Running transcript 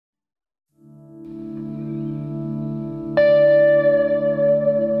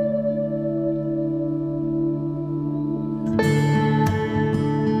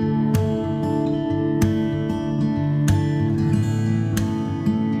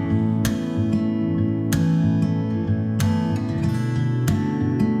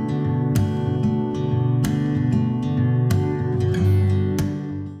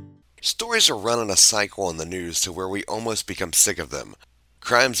Stories are running a cycle in the news to where we almost become sick of them.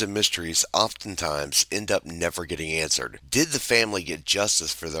 Crimes and mysteries oftentimes end up never getting answered. Did the family get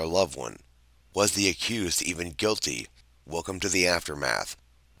justice for their loved one? Was the accused even guilty? Welcome to the Aftermath,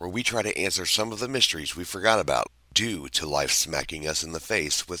 where we try to answer some of the mysteries we forgot about due to life smacking us in the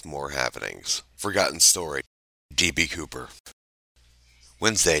face with more happenings. Forgotten Story. D.B. Cooper.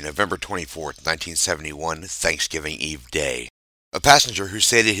 Wednesday, November 24th, 1971, Thanksgiving Eve Day. A passenger who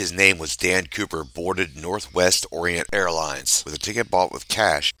stated his name was Dan Cooper boarded Northwest Orient Airlines with a ticket bought with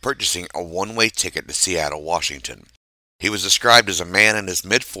cash, purchasing a one-way ticket to Seattle, Washington. He was described as a man in his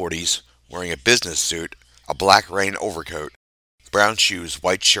mid-40s, wearing a business suit, a black rain overcoat, brown shoes,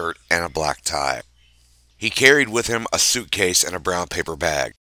 white shirt, and a black tie. He carried with him a suitcase and a brown paper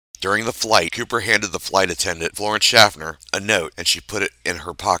bag. During the flight, Cooper handed the flight attendant, Florence Schaffner, a note, and she put it in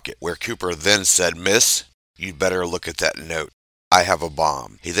her pocket, where Cooper then said, "Miss, you'd better look at that note. I have a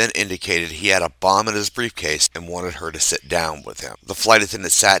bomb." He then indicated he had a bomb in his briefcase and wanted her to sit down with him. The flight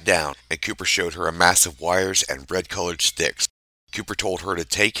attendant sat down, and Cooper showed her a mass of wires and red-colored sticks. Cooper told her to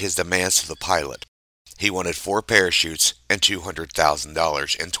take his demands to the pilot. He wanted 4 parachutes and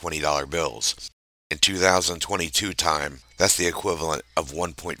 $200,000 in $20 bills. In 2022 time, that's the equivalent of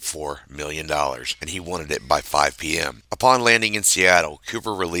 $1.4 million, and he wanted it by 5 p.m. Upon landing in Seattle,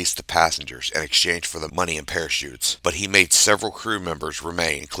 Cooper released the passengers in exchange for the money and parachutes, but he made several crew members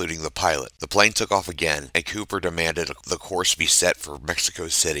remain, including the pilot. The plane took off again, and Cooper demanded the course be set for Mexico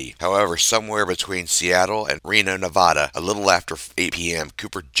City. However, somewhere between Seattle and Reno, Nevada, a little after 8 p.m.,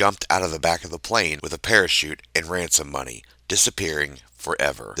 Cooper jumped out of the back of the plane with a parachute and ransom money, disappearing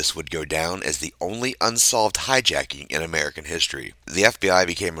forever. This would go down as the only unsolved hijacking in American history. The FBI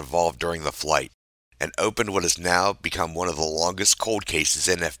became involved during the flight and opened what has now become one of the longest cold cases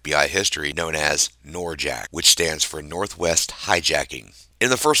in FBI history, known as NORJAC, which stands for Northwest Hijacking. In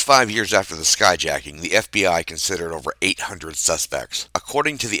the first 5 years after the skyjacking, the FBI considered over 800 suspects.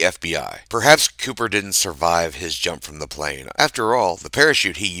 According to the FBI, perhaps Cooper didn't survive his jump from the plane. After all, the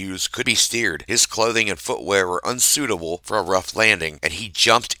parachute he used could be steered. His clothing and footwear were unsuitable for a rough landing, and he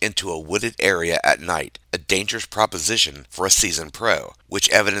jumped into a wooded area at night, a dangerous proposition for a seasoned pro, which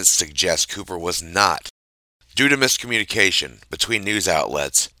evidence suggests Cooper was not. Due to miscommunication between news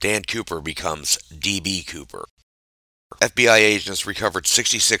outlets, Dan Cooper becomes D.B. Cooper. FBI agents recovered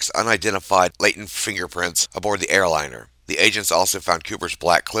 66 unidentified latent fingerprints aboard the airliner. The agents also found Cooper's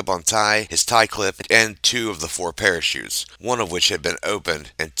black clip-on tie, his tie clip, and 2 of the 4 parachutes, one of which had been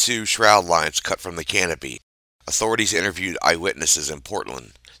opened, and 2 shroud lines cut from the canopy. Authorities interviewed eyewitnesses in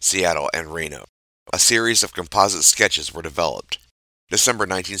Portland, Seattle, and Reno. A series of composite sketches were developed. December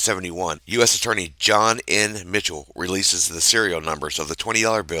 1971, U.S. Attorney John N. Mitchell releases the serial numbers of the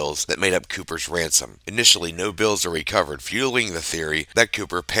 $20 bills that made up Cooper's ransom. Initially, no bills are recovered, fueling the theory that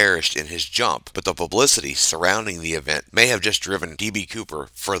Cooper perished in his jump, but the publicity surrounding the event may have just driven D.B. Cooper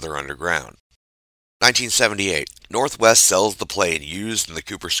further underground. 1978, Northwest sells the plane used in the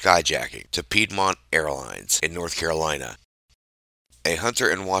Cooper skyjacking to Piedmont Airlines in North Carolina. A hunter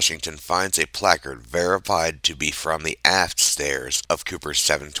in Washington finds a placard verified to be from the aft stairs of Cooper's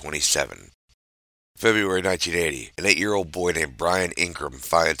 727. February 1980, an 8-year-old boy named Brian Ingram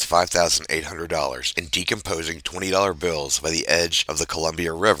finds $5,800 in decomposing $20 bills by the edge of the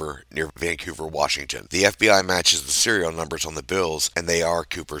Columbia River near Vancouver, Washington. The FBI matches the serial numbers on the bills, and they are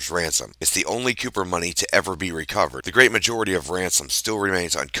Cooper's ransom. It's the only Cooper money to ever be recovered. The great majority of ransom still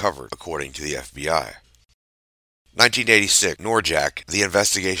remains uncovered, according to the FBI. 1986, NORJAC, The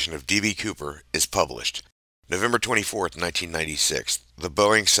Investigation of D.B. Cooper, is published. November 24, 1996, the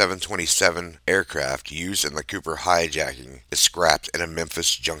Boeing 727 aircraft used in the Cooper hijacking is scrapped in a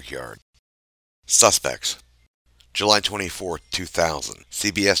Memphis junkyard. Suspects. July 24, 2000,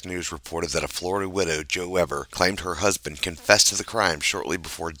 CBS News reported that a Florida widow, Jo Weber, claimed her husband confessed to the crime shortly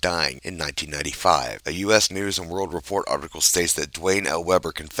before dying in 1995. A U.S. News and World Report article states that Dwayne L.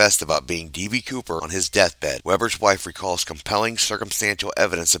 Weber confessed about being D.B. Cooper on his deathbed. Weber's wife recalls compelling circumstantial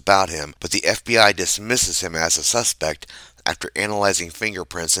evidence about him, but the FBI dismisses him as a suspect after analyzing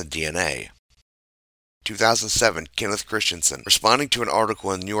fingerprints and DNA. 2007, Kenneth Christensen. Responding to an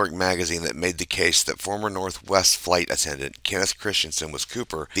article in New York Magazine that made the case that former Northwest flight attendant Kenneth Christensen was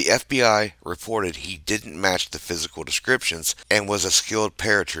Cooper, the FBI reported he didn't match the physical descriptions and was a skilled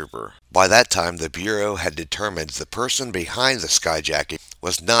paratrooper. By that time, the Bureau had determined the person behind the skyjacking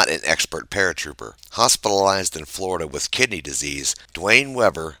was not an expert paratrooper. Hospitalized in Florida with kidney disease, Dwayne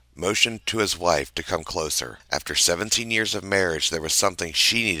Weber motioned to his wife to come closer. After 17 years of marriage, there was something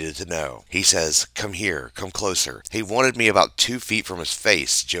she needed to know. He says, "Come here, come closer." He wanted me about 2 feet from his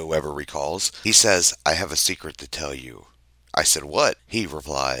face, Jo Weber recalls. He says, "I have a secret to tell you." I said, "What?" He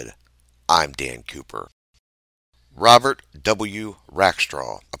replied, I'm Dan Cooper. Robert W.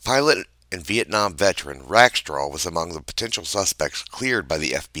 Rackstraw. A pilot and Vietnam veteran, Rackstraw was among the potential suspects cleared by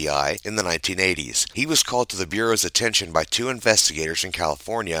the FBI in the 1980s. He was called to the Bureau's attention by two investigators in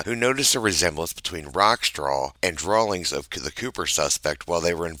California who noticed a resemblance between Rackstraw and drawings of the Cooper suspect while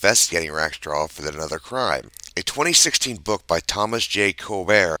they were investigating Rackstraw for another crime. A 2016 book by Thomas J.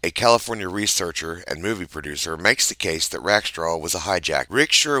 Colbert, a California researcher and movie producer, makes the case that Rackstraw was a hijacker.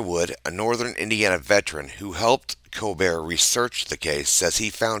 Rick Sherwood, a northern Indiana veteran who helped Colbert researched the case, says he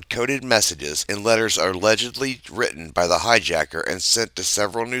found coded messages in letters allegedly written by the hijacker and sent to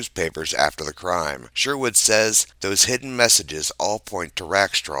several newspapers after the crime. Sherwood says those hidden messages all point to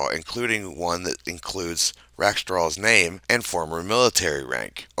Rackstraw, including one that includes Rackstraw's name and former military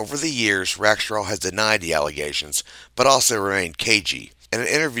rank. Over the years, Rackstraw has denied the allegations, but also remained cagey. In an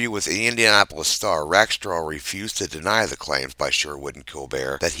interview with the Indianapolis Star, Rackstraw refused to deny the claims by Sherwood and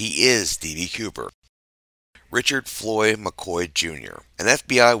Colbert that he is D.B. Cooper. Richard Floyd McCoy Jr. An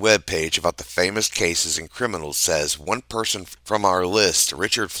FBI webpage about the famous cases and criminals says one person from our list,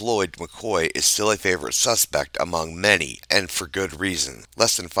 Richard Floyd McCoy, is still a favorite suspect among many, and for good reason.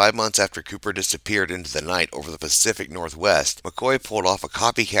 Less than 5 months after Cooper disappeared into the night over the Pacific Northwest, McCoy pulled off a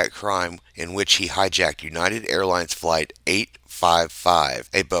copycat crime in which he hijacked United Airlines Flight 855,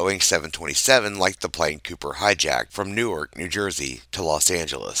 a Boeing 727 like the plane Cooper hijacked, from Newark, New Jersey to Los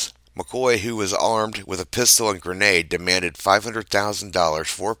Angeles. McCoy, who was armed with a pistol and grenade, demanded $500,000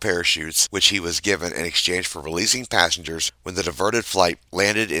 for parachutes, which he was given in exchange for releasing passengers when the diverted flight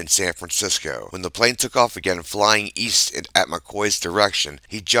landed in San Francisco. When the plane took off again, flying east at McCoy's direction,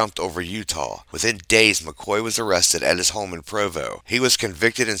 he jumped over Utah. Within days, McCoy was arrested at his home in Provo. He was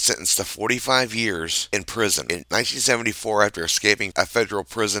convicted and sentenced to 45 years in prison. In 1974, after escaping a federal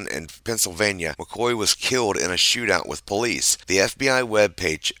prison in Pennsylvania, McCoy was killed in a shootout with police. The FBI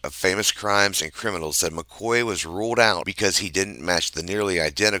webpage of Famous Crimes and Criminals said McCoy was ruled out because he didn't match the nearly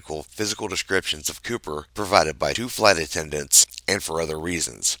identical physical descriptions of Cooper provided by two flight attendants and for other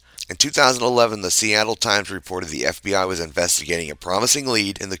reasons. In 2011, the Seattle Times reported the FBI was investigating a promising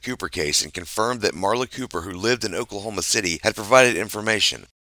lead in the Cooper case and confirmed that Marla Cooper, who lived in Oklahoma City, had provided information.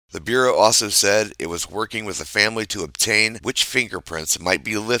 The Bureau also said it was working with the family to obtain which fingerprints might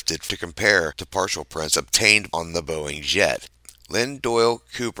be lifted to compare to partial prints obtained on the Boeing jet. Lynn Doyle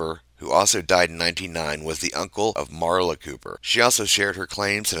Cooper, who also died in 1909, was the uncle of Marla Cooper. She also shared her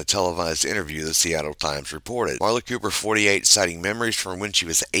claims in a televised interview the Seattle Times reported. Marla Cooper, 48, citing memories from when she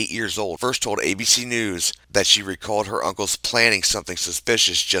was 8 years old, first told ABC News that she recalled her uncles planning something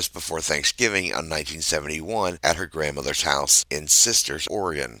suspicious just before Thanksgiving on 1971 at her grandmother's house in Sisters,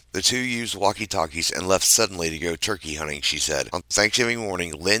 Oregon. The two used walkie-talkies and left suddenly to go turkey hunting, she said. On Thanksgiving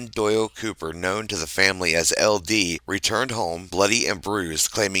morning, Lynn Doyle Cooper, known to the family as LD, returned home bloody and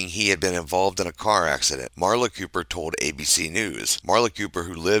bruised, claiming he had been involved in a car accident. Marla Cooper told ABC News. Marla Cooper,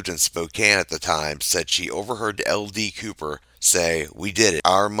 who lived in Spokane at the time, said she overheard LD Cooper say, "We did it.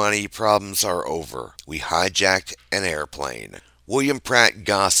 Our money problems are over. We hijacked an airplane." William Pratt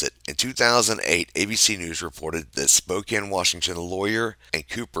Gossett. In 2008, ABC News reported that Spokane, Washington lawyer and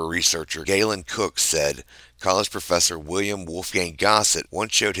Cooper researcher Galen Cook said college professor William Wolfgang Gossett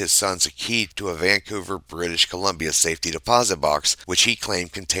once showed his sons a key to a Vancouver, British Columbia safety deposit box, which he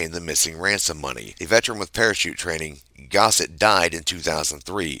claimed contained the missing ransom money. A veteran with parachute training, Gossett died in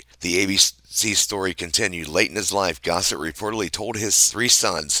 2003. The ABC story continued. Late in his life, Gossett reportedly told his 3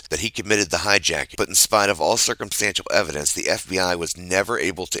 sons that he committed the hijacking, but in spite of all circumstantial evidence, the FBI was never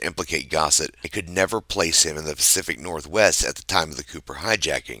able to implicate Gossett and could never place him in the Pacific Northwest at the time of the Cooper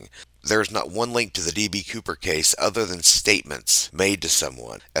hijacking. There is not one link to the D.B. Cooper case other than statements made to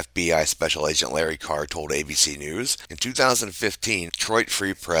someone, FBI Special Agent Larry Carr told ABC News. In 2015, Detroit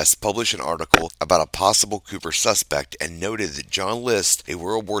Free Press published an article about a possible Cooper suspect and noted that John List, a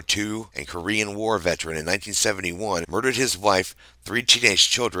World War II and Korean War veteran in 1971, murdered his wife, 3 teenage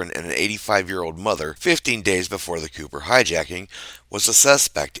children, and an 85-year-old mother 15 days before the Cooper hijacking, was a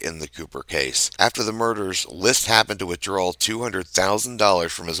suspect in the Cooper case. After the murders, List happened to withdraw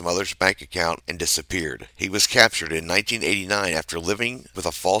 $200,000 from his mother's bank account and disappeared. He was captured in 1989 after living with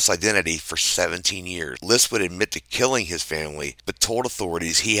a false identity for 17 years. List would admit to killing his family, but told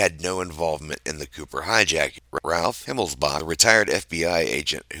authorities he had no involvement in the Cooper hijacking. Ralph Himmelsbach, a retired FBI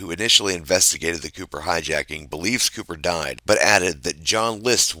agent who initially investigated the Cooper hijacking, believes Cooper died, but added that John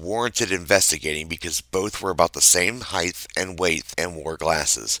List warranted investigating because both were about the same height and weight and wore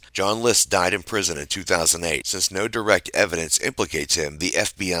glasses. John List died in prison in 2008. Since no direct evidence implicates him, the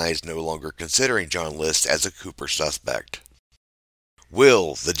FBI is no longer considering John List as a Cooper suspect.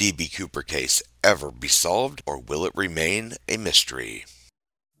 Will the D.B. Cooper case ever be solved, or will it remain a mystery?